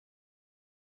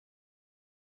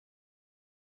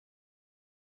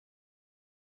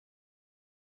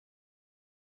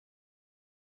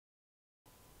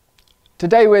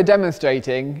Today we're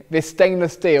demonstrating this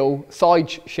stainless steel side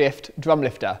shift drum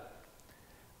lifter.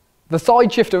 The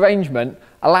side shift arrangement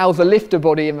allows the lifter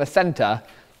body in the centre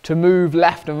to move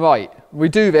left and right. We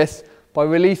do this by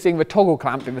releasing the toggle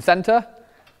clamp in the centre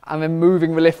and then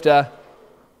moving the lifter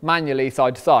manually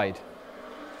side to side.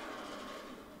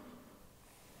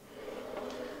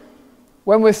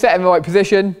 When we're set in the right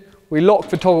position, we lock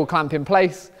the toggle clamp in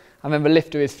place and then the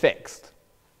lifter is fixed.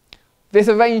 This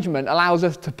arrangement allows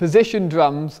us to position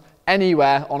drums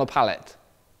anywhere on a pallet.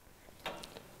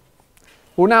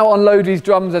 We'll now unload these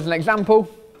drums as an example.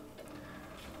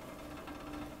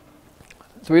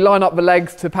 So we line up the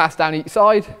legs to pass down each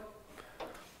side. And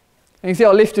you can see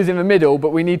our lifter's in the middle,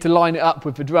 but we need to line it up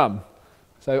with the drum.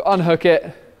 So unhook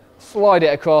it, slide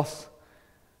it across,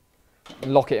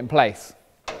 and lock it in place.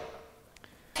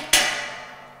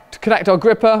 To connect our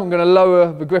gripper, I'm going to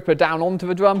lower the gripper down onto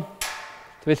the drum.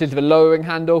 So this is the lowering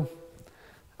handle,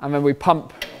 and then we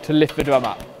pump to lift the drum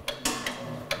up.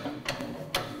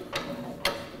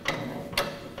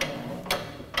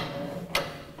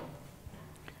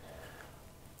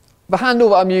 The handle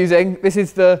that I'm using, this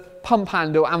is the pump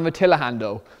handle and the tiller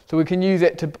handle. So we can use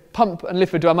it to pump and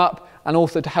lift the drum up and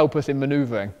also to help us in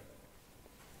manoeuvring.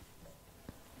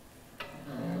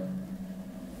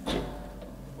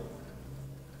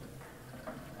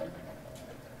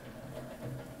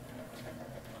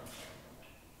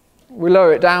 We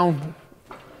lower it down.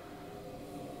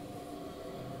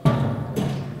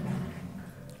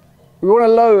 We want to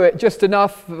lower it just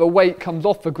enough that the weight comes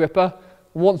off the gripper.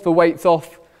 And once the weight's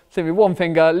off, simply one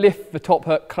finger, lift the top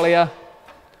hook clear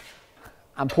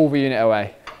and pull the unit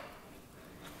away.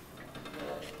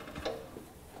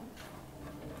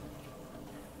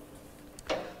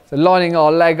 So lining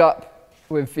our leg up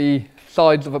with the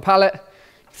sides of a pallet.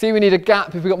 See, we need a gap.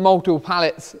 If we've got multiple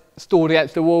pallets stored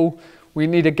against the wall, we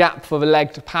need a gap for the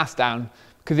leg to pass down,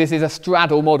 because this is a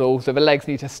straddle model, so the legs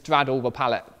need to straddle the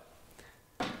pallet.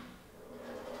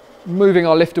 Moving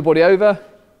our lifter body over,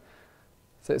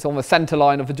 so it's on the centre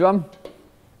line of the drum.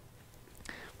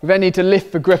 We then need to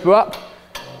lift the gripper up,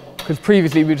 because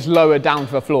previously we just lowered down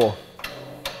to the floor.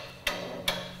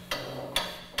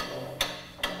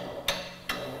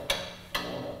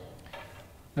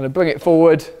 I'm going to bring it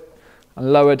forward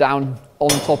and lower down on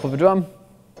top of the drum.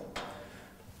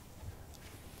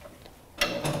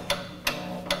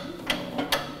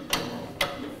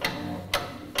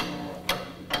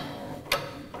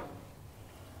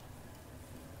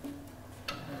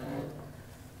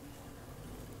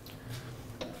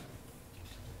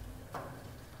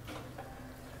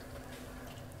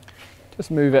 Just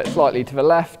move it slightly to the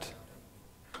left.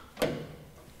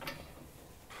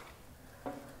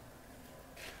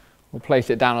 We'll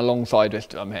place it down alongside this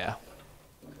drum here.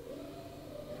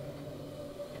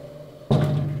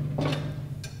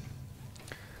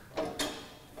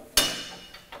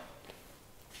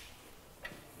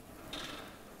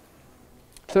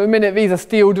 So in a minute, these are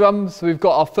steel drums, so we've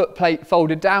got our foot plate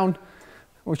folded down.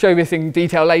 We'll show you this in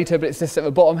detail later, but it's just at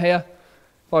the bottom here.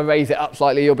 If I raise it up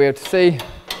slightly, you'll be able to see.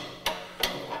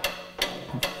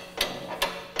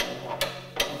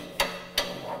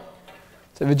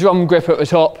 So the drum gripper at the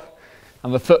top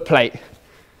and the foot plate.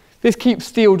 This keeps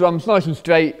steel drums nice and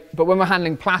straight, but when we're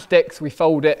handling plastics, we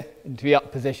fold it into the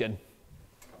up position.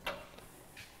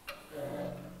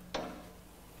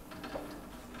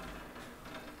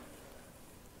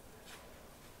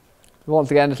 Once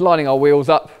again, just lining our wheels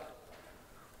up,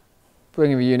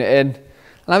 bringing the unit in.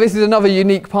 Now this is another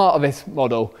unique part of this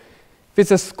model.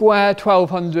 It's a square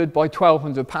 1200 by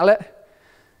 1200 pallet.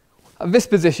 At this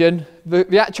position,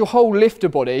 the actual whole lifter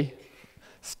body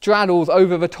straddles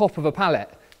over the top of a pallet.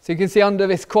 So you can see under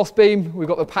this crossbeam, we've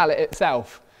got the pallet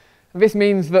itself. And this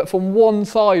means that from one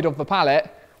side of the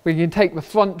pallet, we can take the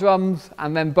front drums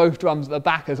and then both drums at the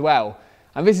back as well.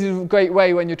 And this is a great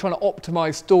way when you're trying to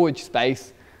optimize storage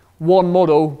space. One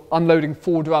model unloading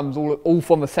 4 drums all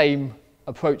from the same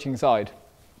approaching side.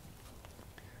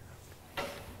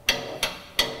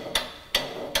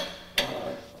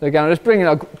 So again, I'm just bringing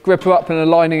our gripper up and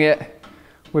aligning it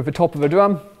with the top of the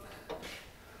drum.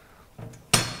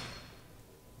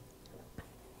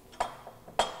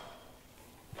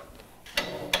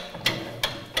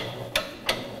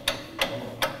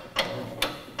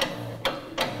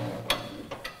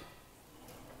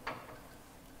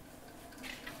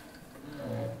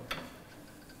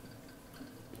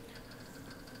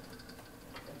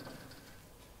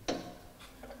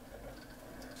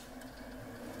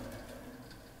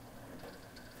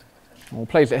 We'll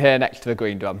place it here next to the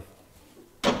green drum.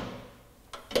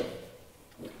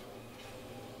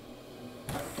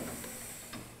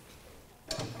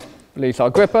 Release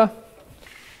our gripper.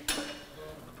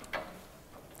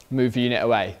 move the unit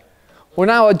away. We'll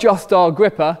now adjust our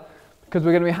gripper because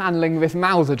we're going to be handling this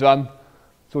Mauser drum,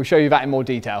 so we'll show you that in more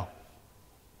detail.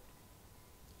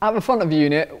 At the front of the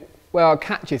unit, where our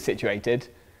catch is situated,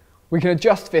 we can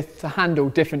adjust this to handle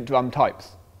different drum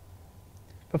types.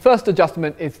 The first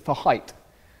adjustment is for height.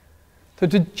 So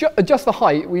to adjust the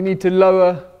height, we need to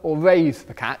lower or raise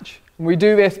the catch. And we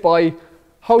do this by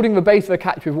holding the base of the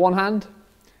catch with one hand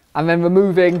and then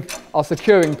removing our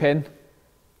securing pin,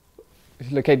 which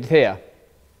is located here.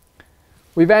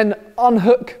 We then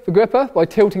unhook the gripper by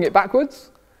tilting it backwards,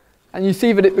 and you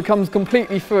see that it becomes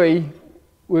completely free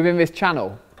within this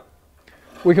channel.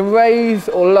 We can raise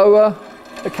or lower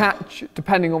the catch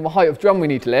depending on the height of drum we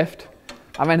need to lift,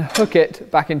 and then hook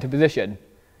it back into position.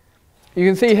 You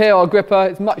can see here our gripper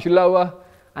is much lower,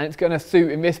 and it's going to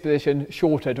suit in this position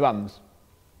shorter drums.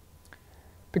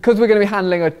 Because we're going to be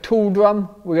handling a tall drum,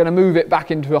 we're going to move it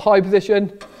back into a high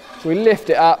position. So we lift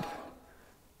it up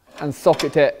and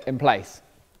socket it in place.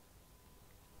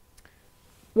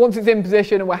 Once it's in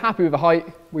position and we're happy with the height,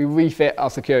 we refit our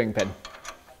securing pin.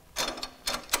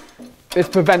 This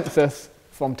prevents us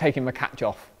from taking the catch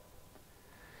off.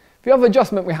 The other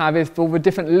adjustment we have is for the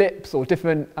different lips or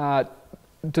different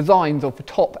designs of the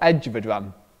top edge of a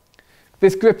drum.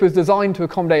 This gripper is designed to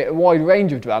accommodate a wide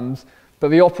range of drums,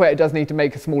 but the operator does need to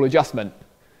make a small adjustment.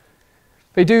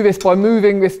 They do this by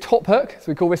moving this top hook,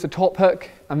 so we call this the top hook,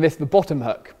 and this the bottom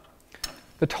hook.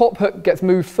 The top hook gets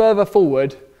moved further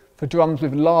forward for drums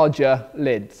with larger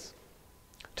lids.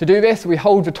 To do this, we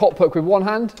hold the top hook with one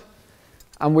hand,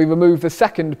 and we remove the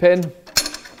second pin,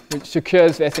 which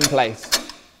secures this in place.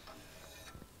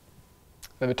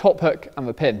 So the top hook and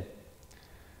the pin.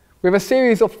 We have a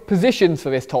series of positions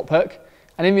for this top hook,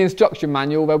 and in the instruction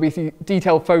manual there'll be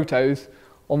detailed photos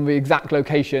on the exact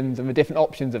locations and the different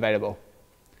options available.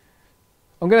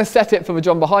 I'm going to set it for the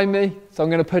drum behind me, so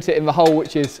I'm going to put it in the hole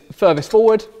which is furthest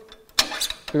forward.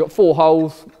 We've got 4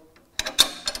 holes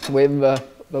with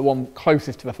the one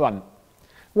closest to the front.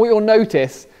 What you'll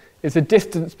notice is the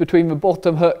distance between the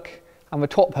bottom hook and the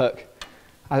top hook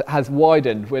has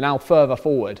widened. We're now further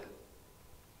forward.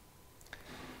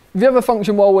 The other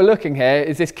function while we're looking here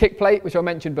is this kick plate, which I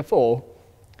mentioned before.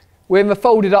 We're in the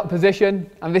folded up position,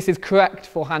 and this is correct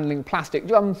for handling plastic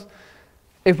drums.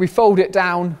 If we fold it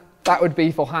down, that would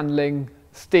be for handling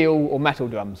steel or metal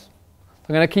drums.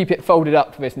 I'm going to keep it folded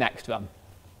up for this next drum.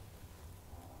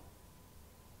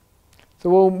 So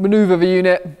we'll manoeuvre the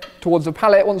unit towards the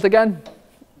pallet once again.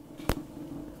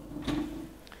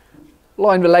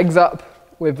 Line the legs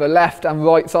up with the left and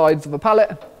right sides of the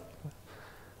pallet,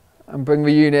 and bring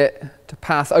the unit to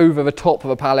pass over the top of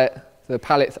the pallet, so the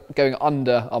pallet's going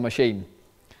under our machine.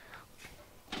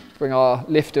 Bring our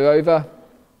lifter over.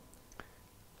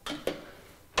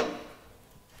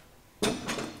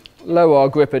 Lower our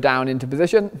gripper down into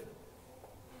position.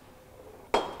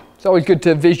 It's always good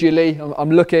to visually,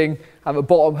 I'm looking at the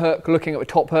bottom hook, looking at the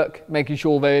top hook, making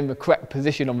sure they're in the correct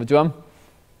position on the drum.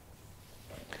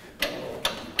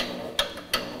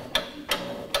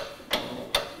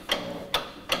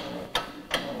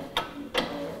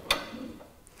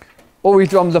 All these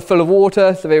drums are full of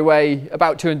water, so they weigh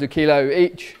about 200 kilo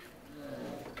each.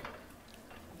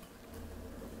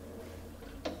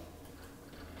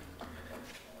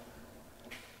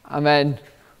 And then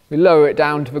we lower it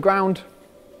down to the ground.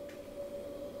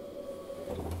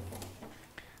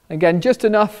 Again, just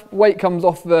enough weight comes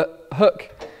off the hook,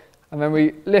 and then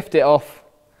we lift it off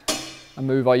and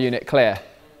move our unit clear.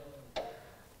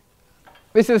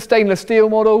 This is a stainless steel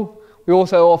model. We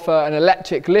also offer an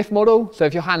electric lift model, so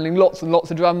if you're handling lots and lots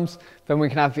of drums, then we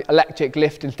can have the electric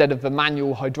lift instead of the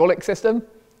manual hydraulic system.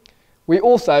 We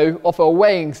also offer a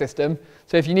weighing system,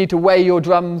 so if you need to weigh your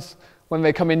drums when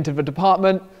they come into the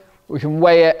department, we can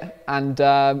weigh it,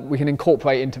 and we can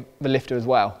incorporate into the lifter as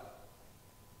well.